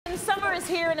summer is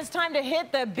here and it's time to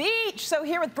hit the beach. So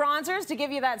here with bronzers to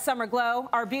give you that summer glow,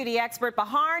 our beauty expert,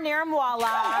 Bahar.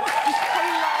 Hello.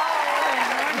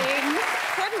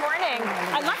 Good morning.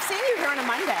 I love seeing you here on a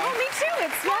Monday. Oh, me too.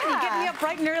 It's fun. You get me up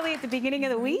bright and early at the beginning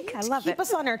of the week. I love it. Keep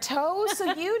us on our toes.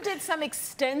 So you did some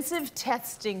extensive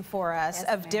testing for us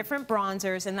of different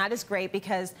bronzers, and that is great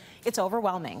because it's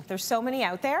overwhelming. There's so many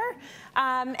out there.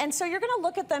 And so you're going to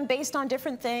look at them based on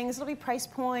different things. It'll be price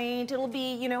point. It'll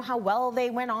be, you know, how well they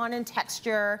went on in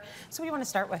texture. So what do you want to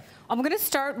start with? I'm going to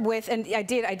start with, and I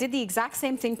did the exact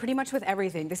same thing pretty much with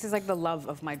everything. This is like the love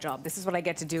of my job. This is what I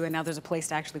get to do, and now there's a place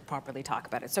to actually properly talk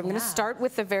about it. So I'm going to start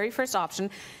with the very first option,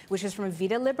 which is from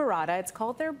Vita Liberata. It's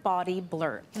called their Body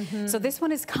Blur. So this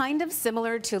one is kind of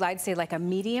similar to, I'd say, like a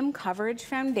medium coverage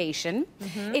foundation.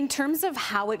 In terms of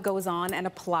how it goes on and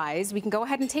applies, we can go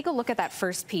ahead and take a look at that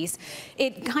first piece.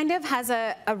 It kind of has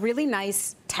a really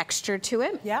nice texture to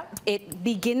it. It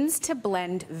begins to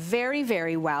blend very,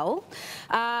 very well.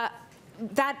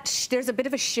 There's a bit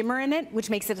of a shimmer in it, which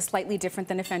makes it a slightly different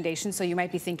than a foundation. So you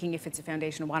might be thinking, if it's a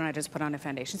foundation, why don't I just put on a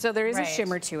foundation? So there is a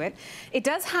shimmer to it. It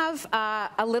does have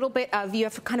a little bit of, you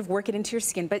have to kind of work it into your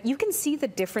skin, but you can see the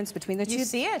difference between the two. You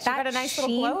see it. You've got a nice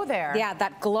little glow there. Yeah,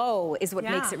 that glow is what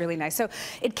makes it really nice. So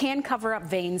it can cover up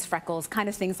veins, freckles, kind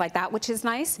of things like that, which is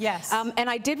nice. Yes.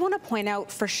 And I did want to point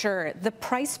out for sure the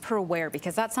price per wear,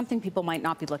 because that's something people might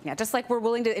not be looking at. Just like we're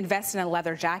willing to invest in a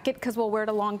leather jacket because we'll wear it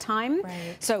a long time.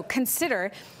 So consider,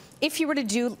 if you were to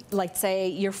do, like, say,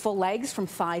 your full legs from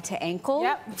thigh to ankle,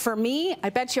 for me, I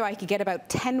bet you I could get about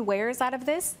 10 wears out of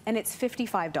this, and it's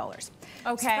 $55.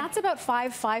 So that's about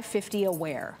 $550 a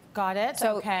wear. Got it.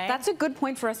 So that's a good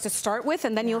point for us to start with,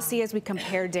 and then you'll see as we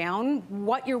compare down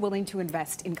what you're willing to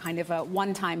invest in kind of a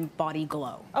one-time body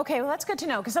glow. Okay, well, that's good to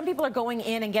know, because some people are going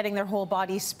in and getting their whole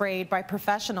body sprayed by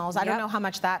professionals. I don't know how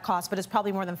much that costs, but it's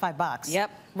probably more than $5.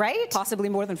 Right? Possibly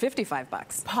more than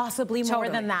 $55. Possibly more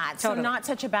than that. So not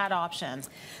such a bad option.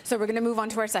 So we're going to move on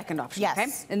to our second option. Okay?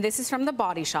 And this is from the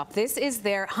Body Shop. This is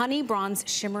their Honey Bronze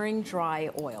Shimmering Dry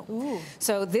Oil.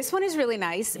 So this one is really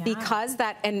nice because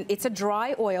and it's a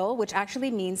dry oil, which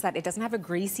actually means that it doesn't have a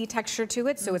greasy texture to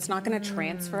it, so it's not going to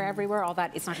transfer everywhere. All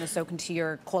that, it's not going to soak into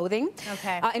your clothing.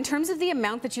 In terms of the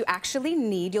amount that you actually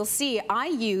need, you'll see I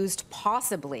used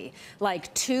possibly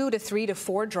like 2 to 3 to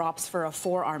 4 drops for a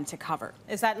forearm to cover.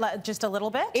 Is that just a little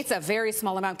bit? It's a very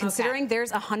small amount, considering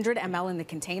there's 100 ml in the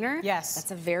container. That's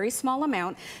a very small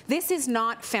amount. This is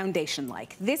not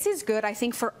foundation-like. This is good, I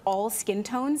think, for all skin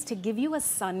tones to give you a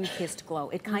sun-kissed glow.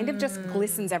 It kind of just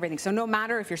glistens everything. So no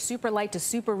matter if you're super light to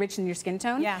super rich in your skin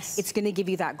tone, it's going to give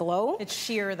you that glow. It's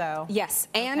sheer, though.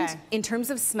 And in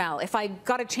terms of smell, if I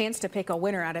got a chance to pick a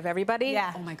winner out of everybody,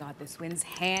 oh my God, this wins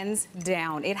hands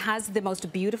down. It has the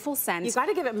most beautiful scent. You got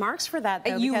to give it marks for that,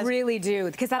 though. You really do,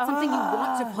 because that's something you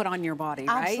want to put on your body,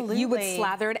 right? You would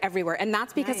slather it everywhere, and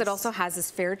that's because it also has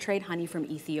this fair trade honey from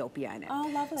Ethiopia in it.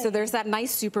 Lovely. So there's that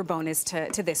nice super bonus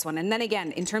to this one. And then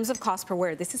again, in terms of cost per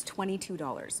wear, this is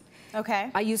 $22.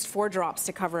 I used 4 drops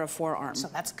to cover a forearm. So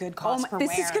that's good cost per wear.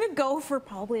 This is going to go for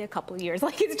probably a couple of years.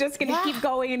 Like, it's just going to keep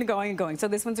going and going and going. So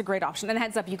this one's a great option. And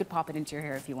heads up, you could pop it into your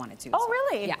hair if you wanted to. Oh,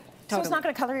 really? Yeah. So it's not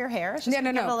going to color your hair? It's just going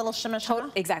to give it a little shimmer.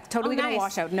 Exactly. Totally going to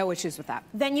wash out. No issues with that.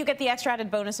 Then you get the extra added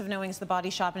bonus of knowing it's the Body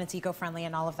Shop and it's eco-friendly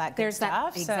and all of that good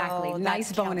stuff. Exactly.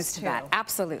 Nice bonus to that.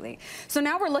 Absolutely. So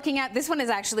now we're looking at, this one is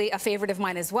actually a favorite of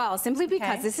mine as well, simply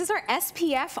because this is our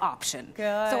SPF option.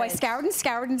 So I scoured and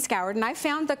scoured and scoured, and I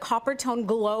found the Copper Tone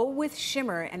Glow with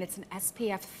Shimmer, and it's an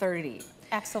SPF 30.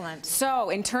 Excellent. So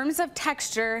in terms of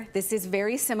texture, this is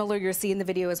very similar. You'll see in the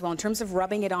video as well. In terms of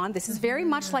rubbing it on, this is very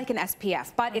much like an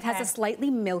SPF, but it has a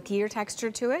slightly milkier texture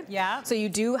to it. So you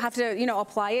do have to, you know,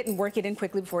 apply it and work it in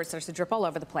quickly before it starts to drip all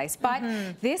over the place. But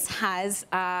this has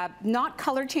not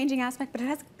color changing aspect, but it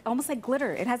has almost like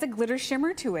glitter. It has a glitter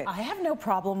shimmer to it. I have no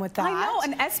problem with that. I know,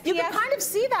 an SPF. You can kind of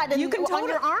see that on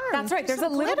your arms. That's right. There's a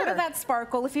little bit of that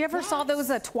sparkle. If you ever saw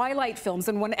those Twilight films,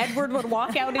 and when Edward would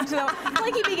walk out into the,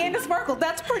 like he began to sparkle,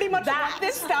 that's pretty much what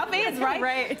this stuff is,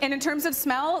 right? And in terms of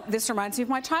smell, this reminds me of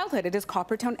my childhood. It is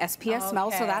Copper Tone SPF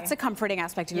smell, so that's a comforting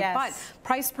aspect of it. But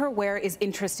price per wear is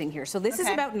interesting here. So this is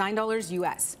about $9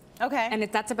 US. And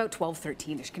that's about 12,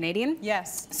 13-ish Canadian.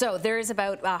 So there is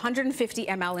about 150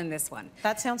 ml in this one.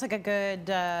 That sounds like a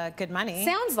good money.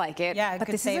 Sounds like it. But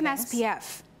this is an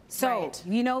SPF. So,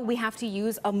 you know, we have to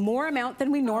use a more amount than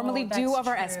we normally do of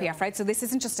our true. SPF, right? So this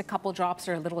isn't just a couple drops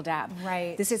or a little dab.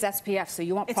 Right. This is SPF, so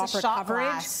you want It's proper a shot coverage.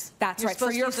 glass. That's You're right, for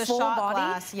supposed to your use a full shot body.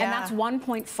 glass, And that's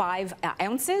 1.5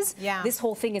 ounces. Yeah. This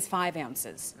whole thing is 5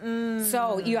 ounces.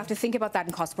 So you have to think about that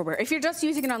in cost per wear. If you're just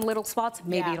using it on little spots,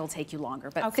 maybe it'll take you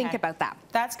longer, but think about that.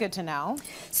 That's good to know.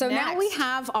 So now we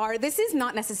have our, this is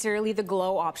not necessarily the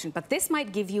glow option, but this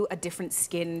might give you a different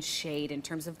skin shade in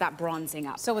terms of that bronzing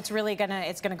up. So it's really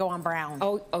gonna go on brown.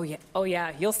 Oh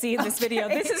yeah, you'll see in this video.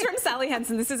 This is from Sally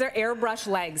Hansen. This is our airbrush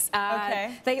legs.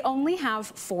 They only have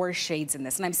 4 shades in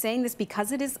this, and I'm saying this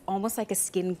because it is almost like a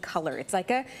skin color. It's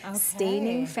like a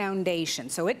staining foundation.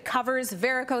 So it covers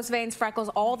varicose veins, freckles,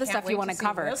 all the stuff you want to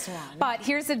cover. But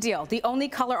here's the deal. The only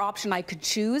color option I could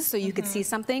choose so you could see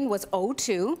something was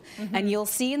 02, and you'll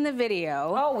see in the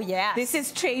video. Oh yes. This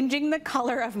is changing the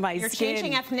color of my You're skin.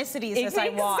 changing ethnicities as I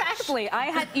watch. Exactly.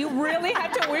 You really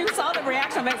had to, we saw the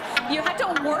reaction, but you had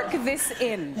to work this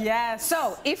in. Yes.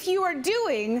 So if you are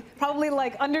doing probably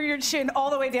like under your chin all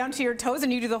the way down to your toes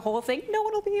and you do the whole thing, no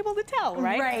one will be able to tell,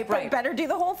 right? Right, but better do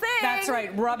the whole thing. That's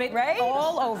right, rub it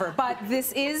all over. But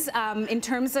this is, in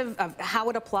terms of how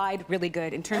it applied, really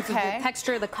good. In terms of the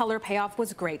texture, the color payoff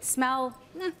was great. Smell,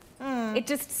 it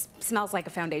just smells like a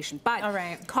foundation. But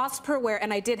cost per wear,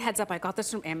 and I did heads up, I got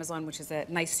this from Amazon, which is a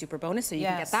nice super bonus, so you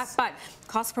can get that. But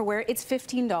cost per wear, it's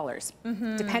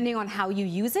 $15. Depending on how you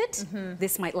use it,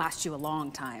 this might last you a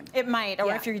long time. It might,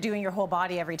 or if you're doing your whole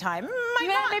body every time,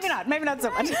 maybe not so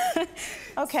much.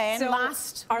 Okay, and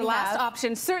so our last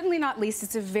option, certainly not least,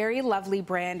 it's a very lovely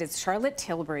brand. It's Charlotte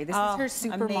Tilbury. This is her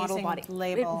supermodel body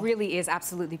label. It really is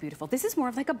absolutely beautiful. This is more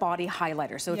of like a body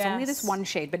highlighter, so it's only this one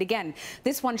shade. But again,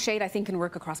 this one shade I think can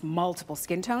work across multiple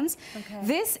skin tones.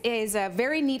 This is a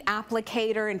very neat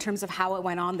applicator in terms of how it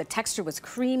went on. The texture was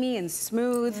creamy and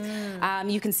smooth.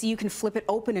 You can see you can flip it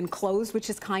open and close, which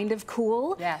is kind of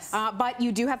cool. But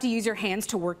you do have to use your hands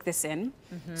to work this in.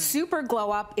 Super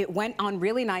glow up. It went on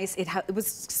really nice. It was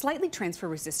slightly transfer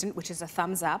resistant, which is a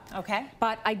thumbs up.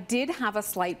 But I did have a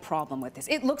slight problem with this.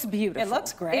 It looks beautiful. It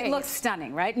looks great. It looks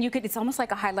stunning, right? And it's almost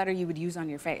like a highlighter you would use on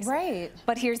your face.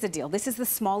 But here's the deal. This is the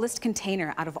smallest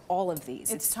container out of all of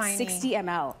these. It's tiny. 60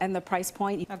 ml, and the price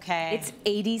point, it's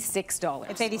 $86.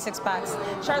 It's 86 bucks.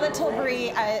 Charlotte Tilbury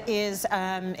is,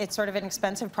 it's sort of an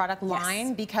expensive product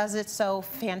line because it's so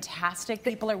fantastic.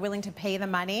 People are willing to pay the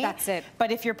money. That's it.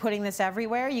 But if you're putting this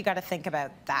everywhere, you got to think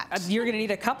about that. You're going to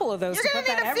need a couple of those to put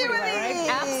that everywhere, right?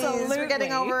 Absolutely. We're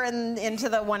getting over into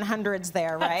the 100s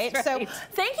there, right? So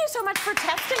thank you so much for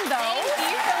testing those.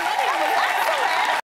 Thank you for letting me.